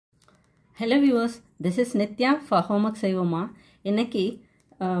Hello viewers, this is Nitya for Homework Saivoma. இன்னைக்கு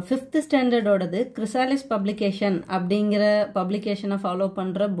 5th standard ஓடது Chrysalis publication அப்படிங்கிற publication follow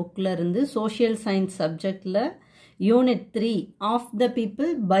பண்ற bookல இருந்து social science subjectல unit 3 of the people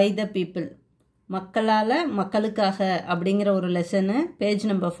by the people மக்களால மக்களுக்காக அப்படிங்கிற ஒரு லெசன் பேஜ்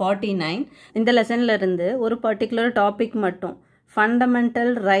நம்பர் 49. இந்த லெசன்ல இருந்து ஒரு பர்டிகுலர் டாபிக் மட்டும்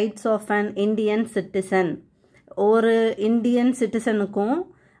fundamental rights of an Indian citizen. ஒரு இந்தியன் சிட்டிசனுக்கும்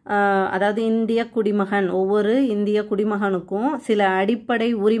அதாவது இந்திய குடிமகன் ஒவ்வொரு இந்திய குடிமகனுக்கும் சில அடிப்படை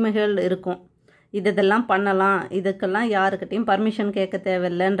உரிமைகள் இருக்கும். இதெல்லாம் பண்ணலாம், இதுக்கெல்லாம் யாருக்கிட்டையும் பர்மிஷன் கேட்க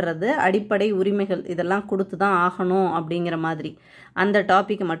தேவையில்லைன்றது அடிப்படை உரிமைகள், இதெல்லாம் கொடுத்து தான் ஆகணும் அப்படிங்கிற மாதிரி அந்த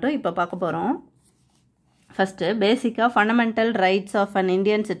டாபிக் மட்டும் இப்போ பார்க்க போகிறோம். ஃபஸ்ட்டு பேசிக்காக fundamental rights of an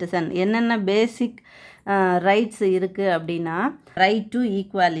Indian citizen என்னென்ன பேசிக் ரைட்ஸ் இருக்குது அப்படின்னா, right to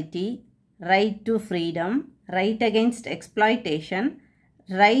equality, right to freedom, right against exploitation,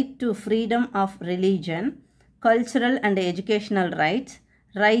 right to freedom of religion, cultural and educational rights,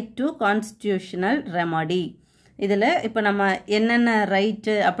 right to constitutional remedy. இதில் இப்போ நம்ம என்னென்ன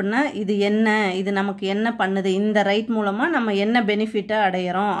ரைட்டு அப்படின்னா இது என்ன, இது நமக்கு என்ன பண்ணுது, இந்த ரைட் மூலமாக நம்ம என்ன பெனிஃபிட்டை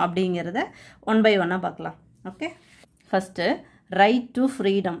அடையிறோம் அப்படிங்கிறத ஒன் பை ஒன்னாக பார்க்கலாம். Okay, first right to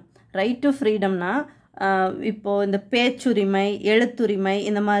freedom. Right to ஃப்ரீடம்னா இப்போது இந்த பேச்சுரிமை, எழுத்துரிமை,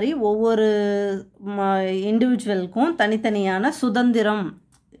 இந்த மாதிரி ஒவ்வொரு இண்டிவிஜுவலுக்கும் தனித்தனியான சுதந்திரம்,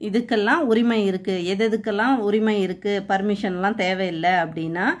 இதுக்கெல்லாம் உரிமை இருக்குது. எதுக்கெல்லாம் உரிமை இருக்குது, பர்மிஷன்லாம் தேவையில்லை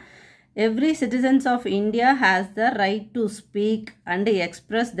அப்படின்னா, every citizens of India has the right to speak and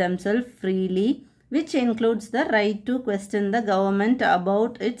express themself freely which includes the right to question the government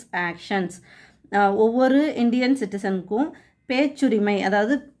about it's actions. ஒவ்வொரு இந்தியன் சிட்டிசனுக்கும் பேச்சுரிமை,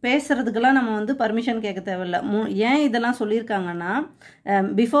 அதாவது பேசுறதுக்கெல்லாம் நம்ம வந்து பர்மிஷன் கேட்க தேவையில்லை. ஏன் இதெல்லாம் சொல்லியிருக்காங்கன்னா,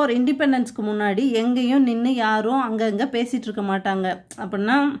 பிஃபோர் இண்டிபெண்டன்ஸ்க்கு முன்னாடி எங்கேயும் நின்று யாரும் அங்கங்கே பேசிகிட்டு இருக்க மாட்டாங்க.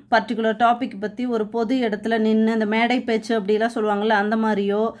 அப்படின்னா பர்டிகுலர் டாபிக் பற்றி ஒரு பொது இடத்துல நின்று இந்த மேடை பேச்சு அப்படிலாம் சொல்லுவாங்கள்ல, அந்த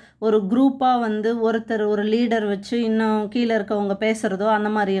மாதிரியோ ஒரு குரூப்பாக வந்து ஒருத்தர் ஒரு லீடர் வச்சு இன்னும் கீழே இருக்கவங்க பேசுகிறதோ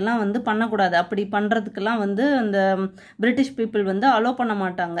அந்த மாதிரியெல்லாம் வந்து பண்ணக்கூடாது. அப்படி பண்ணுறதுக்கெல்லாம் வந்து அந்த பிரிட்டிஷ் பீப்புள் வந்து அலோவ் பண்ண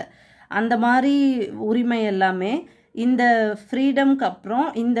மாட்டாங்க. அந்த மாதிரி உரிமை எல்லாமே இந்த ஃப்ரீடம்க்கு அப்புறம்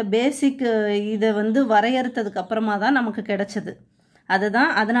இந்த பேசிக் இதை வந்து வரையறுத்ததுக்கு அப்புறமா தான் நமக்கு கிடைச்சது. அதுதான்,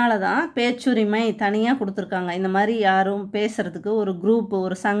 அதனால தான் பேச்சுரிமை தனியாக கொடுத்துருக்காங்க. இந்த மாதிரி யாரும் பேசுகிறதுக்கு ஒரு குரூப்,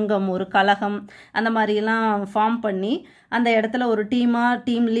 ஒரு சங்கம், ஒரு கழகம் அந்த மாதிரிலாம் ஃபார்ம் பண்ணி அந்த இடத்துல ஒரு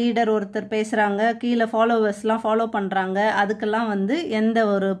டீம் லீடர் ஒருத்தர் பேசுகிறாங்க, கீழே ஃபாலோவர்ஸ்லாம் ஃபாலோ பண்ணுறாங்க, அதுக்கெல்லாம் வந்து எந்த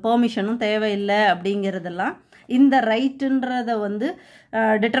ஒரு பெர்மிஷனும் தேவையில்லை அப்படிங்கிறதெல்லாம் இந்த ரைட்டுன்றதை வந்து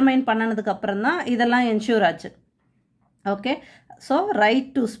டிட்டர்மைன் பண்ணனதுக்கு அப்புறம் தான் இதெல்லாம் என்ஷூர் ஆச்சு. Okay, so right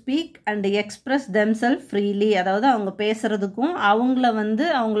to speak and express themself freely, அதாவது அவங்க பேசுகிறதுக்கும் அவங்கள வந்து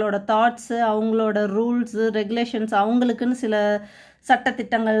அவங்களோட தாட்ஸு, அவங்களோட ரூல்ஸு, ரெகுலேஷன்ஸ், அவங்களுக்குன்னு சில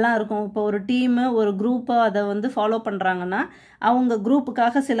சட்டத்திட்டங்கள்லாம் இருக்கும். இப்போ ஒரு டீமு, ஒரு குரூப்பை அதை வந்து ஃபாலோ பண்ணுறாங்கன்னா அவங்க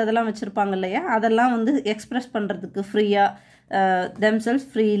குரூப்புக்காக சிலதெல்லாம் வச்சுருப்பாங்க இல்லையா, அதெல்லாம் வந்து எக்ஸ்பிரஸ் பண்ணுறதுக்கு ஃப்ரீயாக themself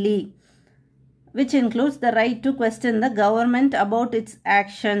freely which includes the right to question the government about its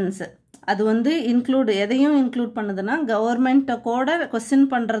actions. அது வந்து எதையும் இன்க்ளூட் பண்ணுதுன்னா கவர்மெண்ட்டை கூட கொஸ்டின்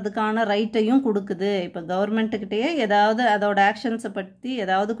பண்ணுறதுக்கான ரைட்டையும் கொடுக்குது. இப்போ கவர்மெண்ட்டுக்கிட்டேயே ஏதாவது அதோட ஆக்ஷன்ஸை பற்றி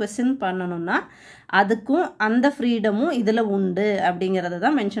ஏதாவது கொஸ்டின் பண்ணணும்னா அதுக்கும் அந்த ஃப்ரீடமும் இதில் உண்டு அப்படிங்கிறத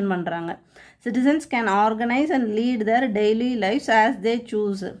தான் மென்ஷன் பண்ணுறாங்க. Citizens can organise and lead there daily lives as they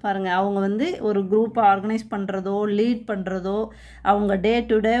choose. பாருங்கள், அவங்க வந்து ஒரு குரூப்பை ஆர்கனைஸ் பண்ணுறதோ லீட் பண்ணுறதோ அவங்க டே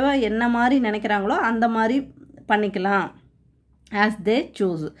டு டேவாக என்ன மாதிரி நினைக்கிறாங்களோ அந்த மாதிரி பண்ணிக்கலாம். As they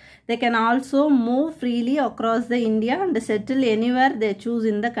choose. They can also move freely across the India and settle anywhere they choose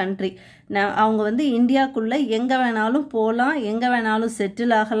in the country. அவங்க வந்து இந்தியாவுக்குள்ளே எங்கே வேணாலும் போகலாம், எங்கே வேணாலும்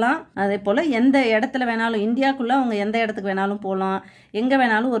செட்டில் ஆகலாம். அதே போல் எந்த இடத்துல வேணாலும் இந்தியாவுக்குள்ளே அவங்க எந்த இடத்துக்கு வேணாலும் போகலாம், எங்கே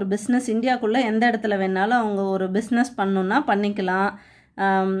வேணாலும் ஒரு பிஸ்னஸ் இந்தியாவுக்குள்ளே எந்த இடத்துல வேணாலும் அவங்க ஒரு பிஸ்னஸ் பண்ணணுன்னா பண்ணிக்கலாம்.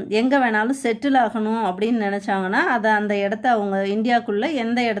 எங்கே வேணாலும் செட்டில் ஆகணும் அப்படின்னு நினச்சாங்கன்னா அதை அந்த இடத்த அவங்க இந்தியாவுக்குள்ளே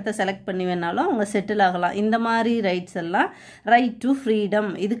எந்த இடத்த செலக்ட் பண்ணி வேணாலும் அவங்க செட்டில் ஆகலாம். இந்த மாதிரி ரைட்ஸ் எல்லாம் ரைட் டு ஃப்ரீடம்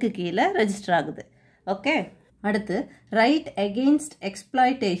இதுக்கு கீழே ரெஜிஸ்டர் ஆகுது. ஓகே, அடுத்து ரைட் அகெயின்ஸ்ட்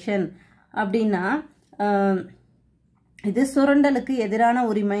எக்ஸ்ப்ளாய்டேஷன் அப்படின்னா இது சுரண்டலுக்கு எதிரான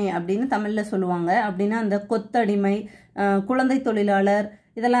உரிமை அப்படின்னு தமிழில் சொல்லுவாங்க. அப்படின்னா அந்த கொத்தடிமை, குழந்தை தொழிலாளர்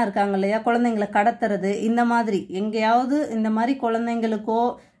இதெல்லாம் இருக்காங்க இல்லையா, குழந்தைங்களை கடத்துறது, இந்த மாதிரி எங்கேயாவது இந்த மாதிரி குழந்தைங்களுக்கோ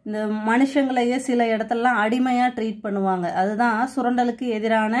இந்த மனுஷங்களையே சில இடத்துலலாம் அடிமையாக ட்ரீட் பண்ணுவாங்க. அதுதான் சுரண்டலுக்கு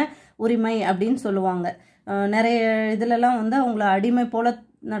எதிரான உரிமை அப்படின்னு சொல்லுவாங்க. நிறைய இதிலலாம் வந்து அவங்கள அடிமை போல்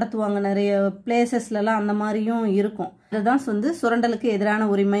நடத்துவாங்க, நிறைய பிளேசஸ்லலாம் அந்த மாதிரியும் இருக்கும். அதுதான் வந்து சுரண்டலுக்கு எதிரான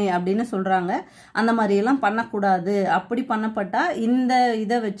உரிமை அப்படின்னு சொல்கிறாங்க. அந்த மாதிரியெல்லாம் பண்ணக்கூடாது. அப்படி பண்ணப்பட்டால் இந்த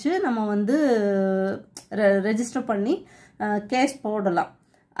இதை வச்சு நம்ம வந்து ரெஜிஸ்டர் பண்ணி கேஸ் போடலாம்.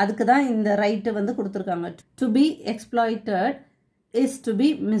 அதுக்கு தான் இந்த ரைட்டு வந்து கொடுத்துருக்காங்க. To be exploited is to be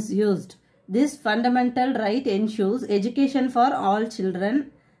misused. This fundamental right ensures education for all children.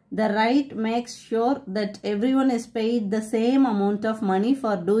 The right makes sure that everyone is paid the same amount of money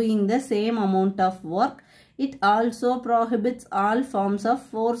for doing the same amount of work. It also prohibits all forms of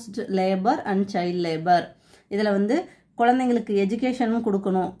forced labor and child labor. இதில் வந்து குழந்தைங்களுக்கு எஜுகேஷனும்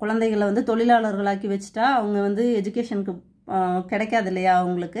கொடுக்கணும். குழந்தைகளை வந்து தொழிலாளர்களாக்கி வச்சுட்டா அவங்க வந்து எஜுகேஷனுக்கு கிடைக்காது இல்லையா,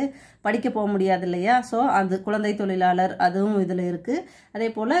 அவங்களுக்கு படிக்க போக முடியாது இல்லையா. ஸோ அது குழந்தை தொழிலாளர் அதுவும் இதில் இருக்குது. அதே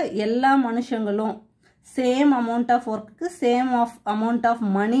போல் எல்லா மனுஷங்களும் சேம் அமௌண்ட் ஆஃப் ஒர்க்குக்கு சேம் அமௌண்ட் ஆஃப்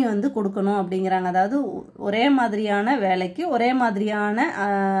மணி வந்து கொடுக்கணும் அப்படிங்கிறாங்க. அதாவது ஒரே மாதிரியான வேலைக்கு ஒரே மாதிரியான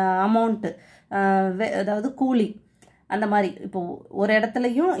அமௌண்ட்டு, அதாவது கூலி அந்த மாதிரி. இப்போ ஒரு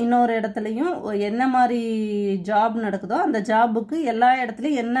இடத்துலையும் இன்னொரு இடத்துலையும் என்ன மாதிரி ஜாப் நடக்குதோ அந்த ஜாபுக்கு எல்லா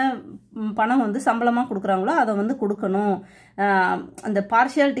இடத்துலையும் என்ன பணம் வந்து சம்பளமாக கொடுக்குறாங்களோ அதை வந்து கொடுக்கணும். அந்த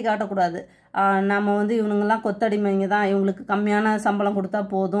பார்ஷியாலிட்டி காட்டக்கூடாது. நம்ம வந்து இவனுங்கெல்லாம் கொத்தடிமைங்க தான், இவங்களுக்கு கம்மியான சம்பளம் கொடுத்தா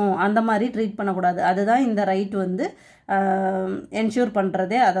போதும், அந்த மாதிரி ட்ரீட் பண்ணக்கூடாது. அதுதான் இந்த ரைட் வந்து என்ஷூர்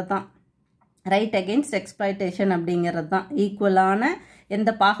பண்ணுறதே அதை தான். ரைட் அகெயின்ஸ்ட் எக்ஸ்ப்ளாய்டேஷன் அப்படிங்கிறது தான். ஈக்குவலான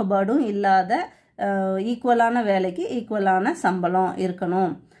எந்த பாகுபாடும் இல்லாத ஈக்குவலான வேலைக்கு ஈக்குவலான சம்பளம்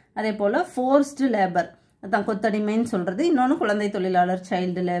இருக்கணும். அதே போல் ஃபோர்ஸ்டு லேபர் அதான் கொத்தடிமைன்னு சொல்கிறது. இன்னொன்று குழந்தை தொழிலாளர்,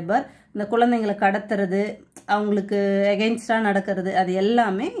 சைல்டு லேபர். இந்த குழந்தைங்களை கடத்துறது, அவங்களுக்கு எகெயின்ஸ்டாக நடக்கிறது, அது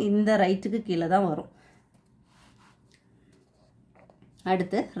எல்லாமே இந்த ரைட்டுக்கு கீழே தான் வரும்.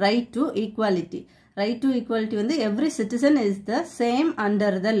 அடுத்து right to equality. Right to equality வந்து every citizen is the same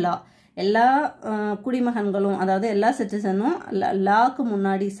under the லா. எல்லா குடிமகன்களும், அதாவது எல்லா சிட்டிசனும் லாக்கு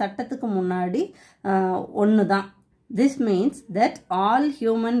முன்னாடி, சட்டத்துக்கு முன்னாடி ஒன்று தான். This means that all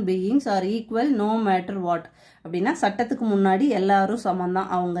human beings are equal no matter what. அப்படின்னா சட்டத்துக்கு முன்னாடி எல்லாரும் சமந்தான்.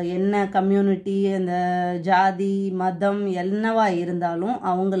 அவங்க என்ன கம்யூனிட்டி, அந்த ஜாதி, மதம் என்னவா இருந்தாலும்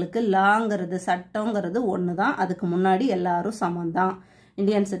அவங்களுக்கு லாங்கிறது, சட்டங்கிறது ஒன்று தான். அதுக்கு முன்னாடி எல்லாரும் சமந்தான்,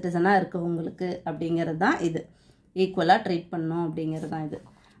 இந்தியன் சிட்டிசனாக இருக்கவங்களுக்கு அப்படிங்கிறது தான் இது. ஈக்குவலாக ட்ரீட் பண்ணணும் அப்படிங்கிறது தான் இது.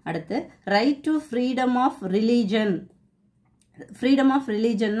 அடுத்து right to freedom of religion. Freedom of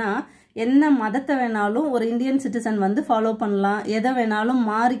ரிலீஜன்னா என்ன மதத்தை வேணாலும் ஒரு இந்தியன் சிட்டிசன் வந்து ஃபாலோ பண்ணலாம். எதை வேணாலும்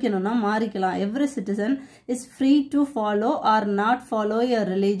மாறிக்கணும்னா மாறிக்கலாம். Every citizen is free to follow R not follow a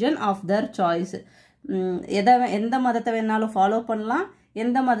religion of Dhar choice. எந்த மதத்தை வேணாலும் ஃபாலோ பண்ணலாம்,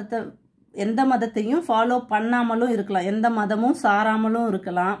 எந்த மதத்தையும் ஃபாலோ பண்ணாமலும் இருக்கலாம், எந்த மதமும் சாராமலும்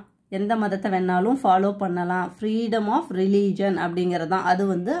இருக்கலாம், எந்த மதத்தை வேணாலும் ஃபாலோ பண்ணலாம். ஃப்ரீடம் ஆஃப் ரிலீஜன் அப்படிங்கிறது தான். அது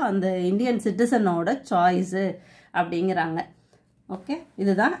வந்து அந்த இந்தியன் சிட்டிசனோட சாய்ஸு அப்படிங்கிறாங்க. ஓகே,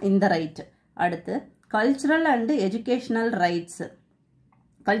 இதுதான் இந்த ரைட்டு. அடுத்து cultural and educational rights.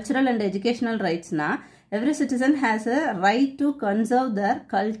 Cultural and educational ரைட்ஸ்னால் every citizen has a right to conserve Dhar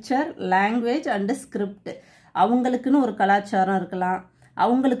culture, language and script. அவங்களுக்குன்னு ஒரு கலாச்சாரம் இருக்கலாம்,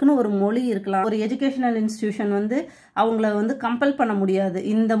 அவங்களுக்குன்னு ஒரு மொழி இருக்கலாம். ஒரு எஜுகேஷனல் இன்ஸ்டிடியூஷன் வந்து அவங்கள வந்து கம்பல் பண்ண முடியாது.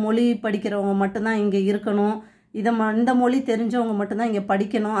 இந்த மொழி படிக்கிறவங்க மட்டும்தான் இங்கே இருக்கணும், இந்த மொழி தெரிஞ்சவங்க மட்டும்தான் இங்கே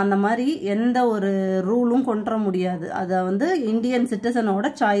படிக்கணும், அந்த மாதிரி எந்த ஒரு ரூலும் கொண்டு வர முடியாது. அதை வந்து இந்தியன் சிட்டிசனோட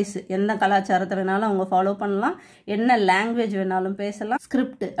சாய்ஸ். எந்த கலாச்சாரத்தை வேணாலும் அவங்க ஃபாலோ பண்ணலாம், என்ன லாங்குவேஜ் வேணாலும் பேசலாம்.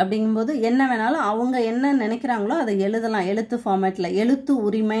 ஸ்கிரிப்ட் அப்படிங்கும்போது என்ன வேணாலும் அவங்க என்ன நினைக்கிறாங்களோ அதை எழுதலாம், எழுத்து ஃபார்மேட்டில். எழுத்து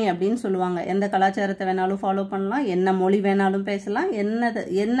உரிமை அப்படின்னு சொல்லுவாங்க. எந்த கலாச்சாரத்தை வேணாலும் ஃபாலோ பண்ணலாம், என்ன மொழி வேணாலும் பேசலாம்,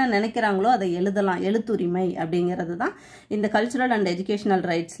 என்ன நினைக்கிறாங்களோ அதை எழுதலாம். எழுத்துரிமை அப்படிங்கிறது தான் இந்த கல்ச்சுரல் அண்ட் எஜுகேஷனல்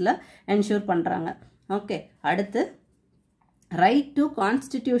ரைட்ஸில் என்ஷூர் பண்ணுறாங்க. ஓகே, அடுத்து right to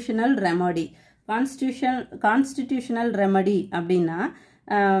constitutional remedy. Constitutional remedy அப்படின்னா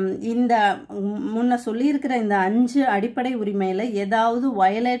இந்த முன்ன சொல்லியிருக்கிற இந்த 5 அடிப்படை உரிமையில் ஏதாவது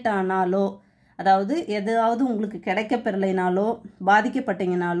வயலேட் ஆனாலோ, அதாவது எதாவது உங்களுக்கு கிடைக்க பெறலைனாலோ,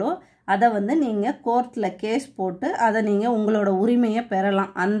 பாதிக்கப்பட்டீங்கனாலோ அதை வந்து நீங்கள் கோர்ட்டில் கேஸ் போட்டு அதை நீங்கள் உங்களோட உரிமையை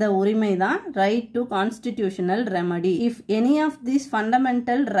பெறலாம். அந்த உரிமை தான் right to constitutional remedy. If any of these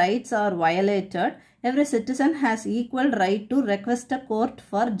fundamental rights R violated, every citizen has equal right to request a court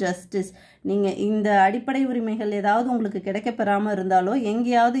for justice. நீங்கள் இந்த அடிப்படை உரிமைகள் ஏதாவது உங்களுக்கு கிடைக்க பெறாமல் இருந்தாலோ,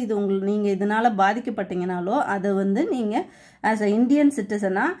 எங்கேயாவது நீங்கள் இதனால் பாதிக்கப்பட்டீங்கனாலோ அதை வந்து நீங்கள் ஆஸ் அ இந்தியன்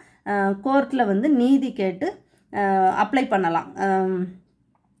சிட்டிசனாக கோர்ட்டில் வந்து நீதி கேட்டு அப்ளை பண்ணலாம்.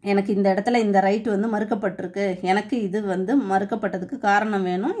 எனக்கு இந்த இடத்துல இந்த ரைட் வந்து மறுக்கப்பட்டிருக்கு, எனக்கு இது வந்து மறுக்கப்பட்டதுக்கு காரணம்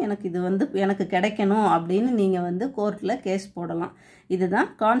வேணும், எனக்கு இது வந்து எனக்கு கிடைக்கணும் அப்படின்னு நீங்கள் வந்து கோர்ட்டில் கேஸ் போடலாம். இதுதான்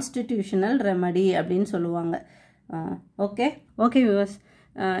கான்ஸ்டிடியூஷனல் ரெமடி அப்படின்னு சொல்லுவாங்க. ஓகே வியூவர்ஸ்,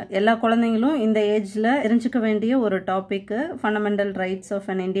 எல்லா குழந்தைங்களும் இந்த ஏஜில் தெரிஞ்சுக்க வேண்டிய ஒரு topic fundamental rights of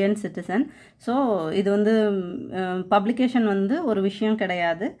an Indian citizen. So இது வந்து பப்ளிகேஷன் வந்து ஒரு விஷயம்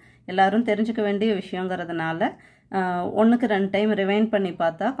கிடையாது, எல்லாரும் தெரிஞ்சுக்க வேண்டிய விஷயங்கிறதுனால ஒன்றுக்கு 2 டைம் ரிவைண்ட் பண்ணி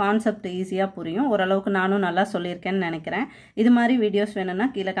பார்த்தா கான்செப்ட் ஈஸியாக புரியும். ஓரளவுக்கு நானும் நல்லா சொல்லியிருக்கேன்னு நினைக்கிறேன். இது மாதிரி வீடியோஸ் வேணும்னா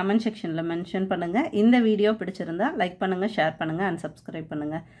கீழே கமெண்ட் செக்ஷனில் மென்ஷன் பண்ணுங்கள். இந்த வீடியோ பிடிச்சிருந்தா லைக் பண்ணுங்கள், ஷேர் பண்ணுங்கள் அண்ட் சப்ஸ்கிரைப்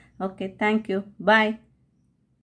பண்ணுங்கள். ஓகே, தேங்க்யூ, பாய்.